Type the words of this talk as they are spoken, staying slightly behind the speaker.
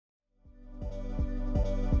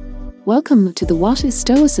Welcome to the What is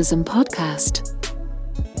Stoicism podcast.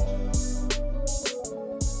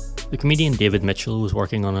 The comedian David Mitchell was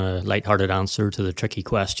working on a light-hearted answer to the tricky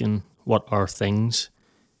question, what are things,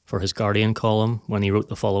 for his Guardian column when he wrote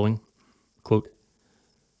the following, quote,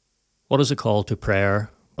 "What is a call to prayer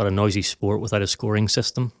but a noisy sport without a scoring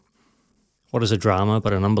system? What is a drama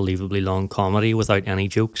but an unbelievably long comedy without any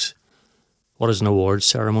jokes? What is an awards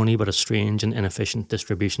ceremony but a strange and inefficient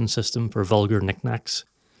distribution system for vulgar knickknacks?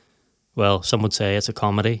 Well, some would say it's a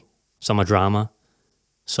comedy, some a drama,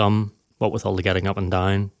 some, what with all the getting up and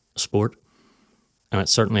down, a sport, and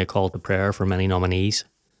it's certainly a call to prayer for many nominees.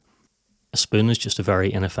 A spoon is just a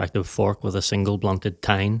very ineffective fork with a single blunted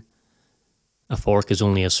tine. A fork is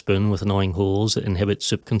only a spoon with annoying holes that inhibit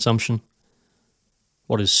soup consumption.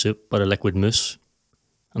 What is soup but a liquid mousse?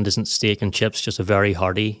 And isn't steak and chips just a very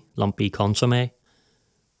hearty, lumpy consommé?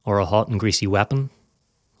 Or a hot and greasy weapon?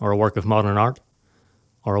 Or a work of modern art?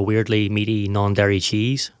 Or a weirdly meaty non-dairy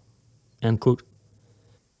cheese?" End quote.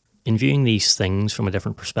 In viewing these things from a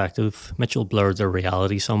different perspective, Mitchell blurred their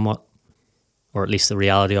reality somewhat, or at least the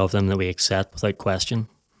reality of them that we accept without question.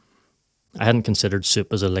 I hadn't considered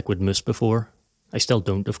soup as a liquid mousse before. I still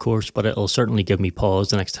don't, of course, but it'll certainly give me pause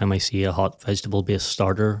the next time I see a hot vegetable-based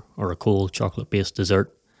starter or a cold chocolate-based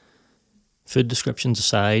dessert. Food descriptions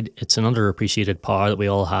aside, it's an underappreciated power that we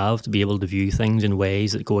all have to be able to view things in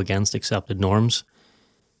ways that go against accepted norms.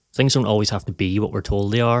 Things don't always have to be what we're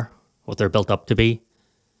told they are, what they're built up to be.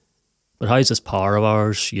 But how is this power of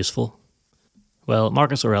ours useful? Well,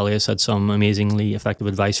 Marcus Aurelius had some amazingly effective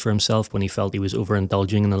advice for himself when he felt he was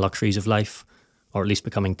overindulging in the luxuries of life, or at least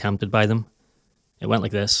becoming tempted by them. It went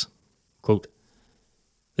like this, quote,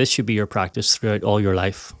 "This should be your practice throughout all your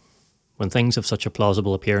life. When things have such a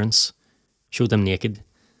plausible appearance, show them naked,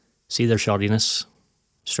 see their shoddiness,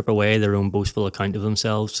 strip away their own boastful account of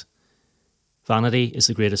themselves. Vanity is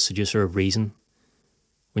the greatest seducer of reason.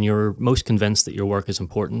 When you're most convinced that your work is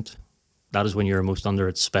important, that is when you're most under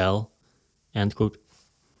its spell." End quote.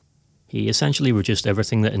 He essentially reduced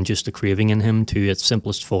everything that induced a craving in him to its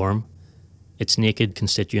simplest form, its naked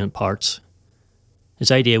constituent parts.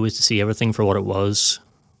 His idea was to see everything for what it was,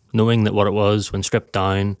 knowing that what it was, when stripped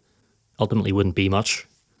down, ultimately wouldn't be much.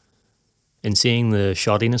 In seeing the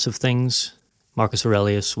shoddiness of things, Marcus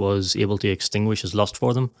Aurelius was able to extinguish his lust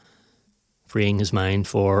for them, freeing his mind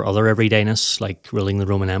for other everydayness like ruling the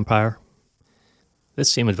Roman Empire.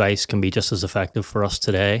 This same advice can be just as effective for us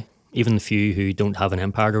today, even the few who don't have an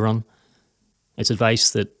empire to run. It's advice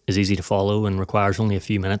that is easy to follow and requires only a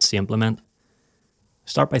few minutes to implement.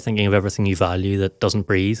 Start by thinking of everything you value that doesn't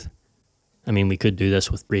breathe. I mean, we could do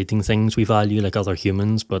this with breathing things we value like other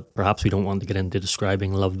humans, but perhaps we don't want to get into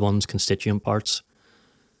describing loved ones' constituent parts.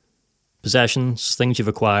 Possessions, things you've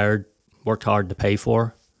acquired, worked hard to pay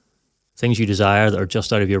for, things you desire that are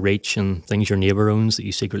just out of your reach, and things your neighbour owns that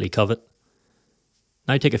you secretly covet.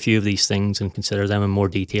 Now take a few of these things and consider them in more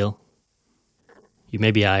detail. You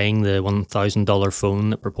may be eyeing the $1,000 phone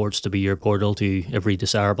that purports to be your portal to every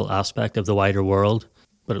desirable aspect of the wider world,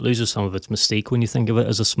 but it loses some of its mystique when you think of it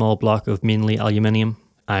as a small block of mainly aluminium,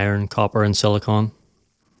 iron, copper and silicon.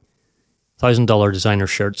 $1,000 designer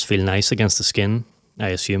shirts feel nice against the skin, I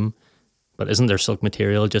assume, but isn't their silk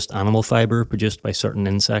material just animal fibre produced by certain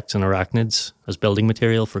insects and arachnids as building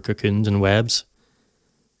material for cocoons and webs?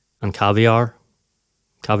 And caviar?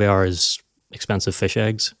 Caviar is expensive fish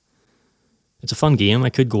eggs. It's a fun game,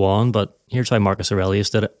 I could go on, but here's how Marcus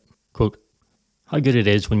Aurelius did it. Quote, "How good it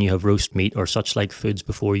is when you have roast meat or such like foods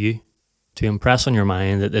before you, to impress on your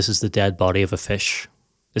mind that this is the dead body of a fish,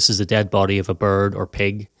 this is the dead body of a bird or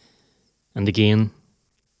pig, and again,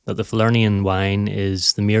 that the Falernian wine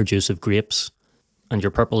is the mere juice of grapes, and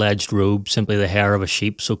your purple-edged robe simply the hair of a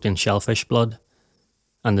sheep soaked in shellfish blood,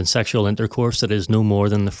 and in sexual intercourse it is no more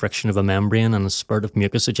than the friction of a membrane and a spurt of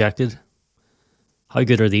mucus ejected. How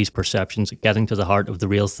good are these perceptions at getting to the heart of the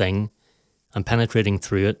real thing and penetrating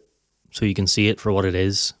through it so you can see it for what it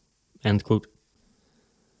is." End quote.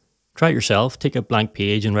 Try it yourself, take a blank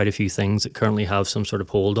page and write a few things that currently have some sort of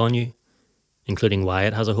hold on you, including why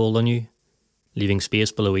it has a hold on you, leaving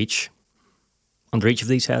space below each. Under each of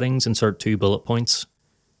these headings, insert 2 bullet points.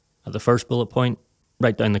 At the first bullet point,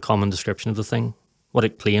 write down the common description of the thing, what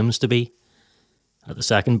it claims to be. At the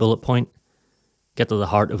second bullet point, get to the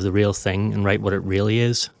heart of the real thing and write what it really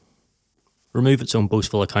is. Remove its own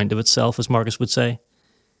boastful account of itself, as Marcus would say.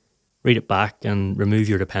 Read it back and remove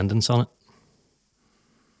your dependence on it.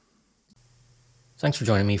 Thanks for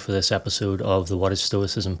joining me for this episode of the What is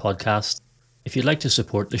Stoicism podcast. If you'd like to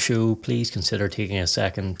support the show, please consider taking a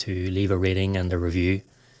second to leave a rating and a review.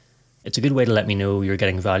 It's a good way to let me know you're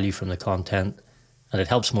getting value from the content, and it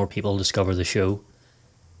helps more people discover the show.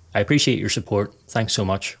 I appreciate your support. Thanks so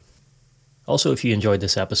much. Also, if you enjoyed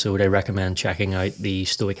this episode, I recommend checking out the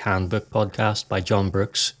Stoic Handbook podcast by John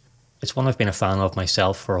Brooks. It's one I've been a fan of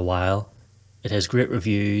myself for a while. It has great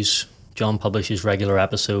reviews. John publishes regular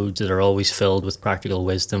episodes that are always filled with practical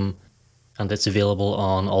wisdom, and it's available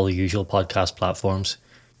on all the usual podcast platforms.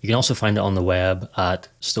 You can also find it on the web at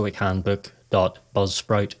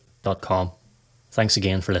stoichandbook.buzzsprout.com. Thanks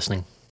again for listening.